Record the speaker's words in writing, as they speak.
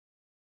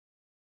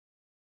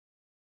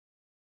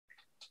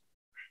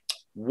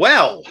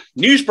Well,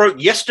 news broke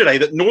yesterday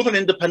that Northern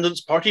Independence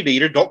Party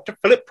leader Dr.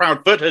 Philip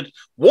Proudfoot had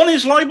won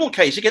his libel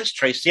case against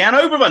Tracey Ann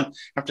Oberman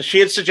after she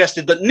had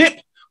suggested that NIP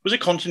was a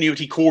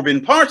continuity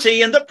Corbyn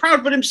party and that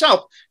Proudfoot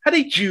himself had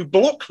a due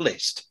block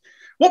list.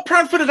 What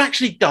Proudfoot had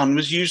actually done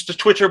was use the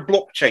Twitter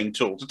blockchain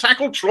tool to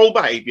tackle troll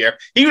behaviour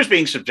he was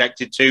being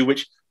subjected to,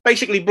 which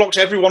basically blocks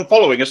everyone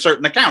following a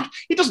certain account.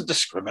 He doesn't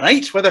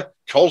discriminate. Whether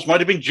trolls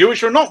might have been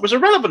Jewish or not was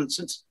irrelevant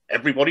since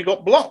everybody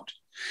got blocked.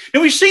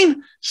 Now, we've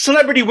seen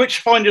celebrity witch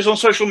finders on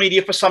social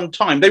media for some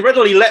time. They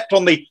readily leapt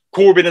on the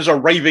Corbyn as a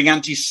raving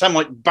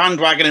anti-Semite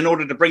bandwagon in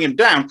order to bring him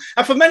down.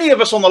 And for many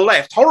of us on the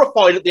left,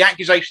 horrified at the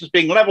accusations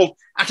being levelled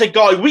at a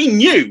guy we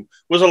knew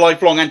was a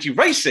lifelong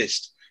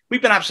anti-racist,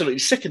 we've been absolutely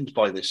sickened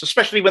by this,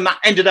 especially when that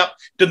ended up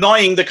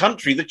denying the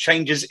country the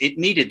changes it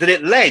needed, that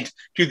it led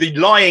to the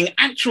lying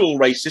actual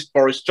racist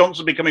Boris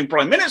Johnson becoming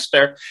Prime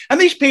Minister.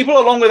 And these people,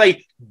 along with a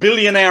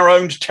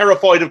billionaire-owned,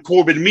 terrified of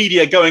Corbyn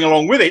media going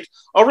along with it,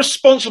 are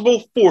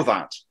responsible for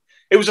that.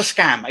 It was a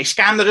scam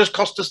that has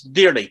cost us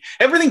dearly.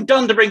 Everything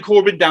done to bring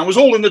Corbyn down was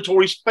all in the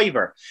Tories'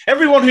 favour.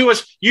 Everyone who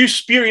has used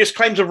spurious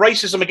claims of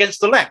racism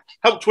against the left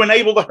helped to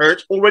enable the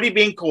hurt already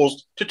being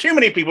caused to too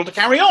many people to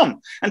carry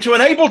on, and to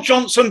enable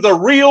Johnson, the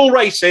real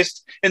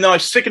racist, in the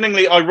most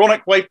sickeningly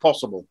ironic way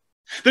possible.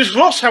 This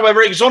loss,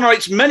 however,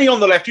 exonerates many on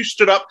the left who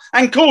stood up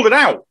and called it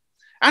out.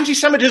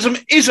 Anti-Semitism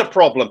is a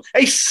problem,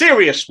 a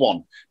serious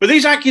one, but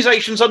these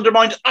accusations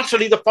undermined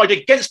utterly the fight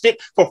against it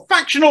for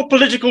factional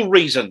political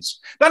reasons.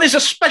 That is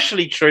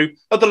especially true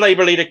of the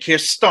Labour leader Keir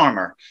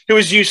Starmer, who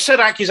has used said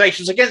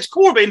accusations against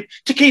Corbyn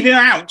to keep him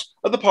out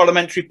of the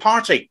parliamentary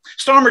party.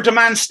 Starmer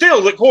demands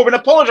still that Corbyn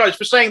apologise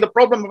for saying the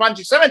problem of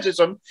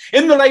anti-Semitism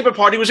in the Labour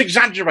Party was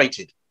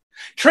exaggerated.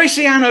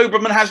 Tracey Ann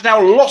Oberman has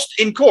now lost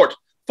in court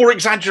for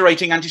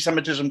exaggerating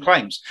anti-Semitism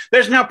claims.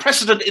 There's now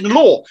precedent in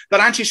law that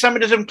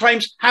anti-Semitism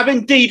claims have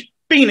indeed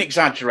been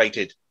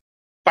exaggerated,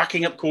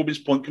 backing up Corbyn's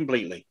point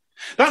completely.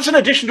 That's in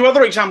addition to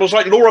other examples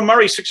like Laura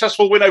Murray's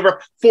successful win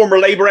over former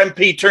Labour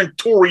MP turned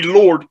Tory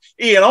Lord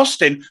Ian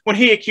Austin when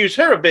he accused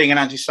her of being an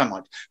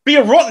anti-Semite. Be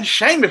a rotten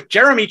shame if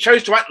Jeremy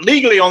chose to act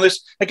legally on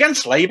this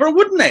against Labour,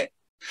 wouldn't it?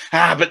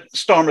 But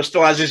Starmer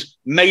still has his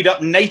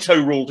made-up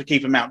NATO rule to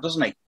keep him out,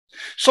 doesn't he?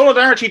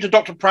 Solidarity to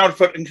Dr.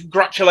 Proudfoot and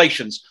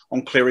congratulations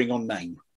on clearing your name.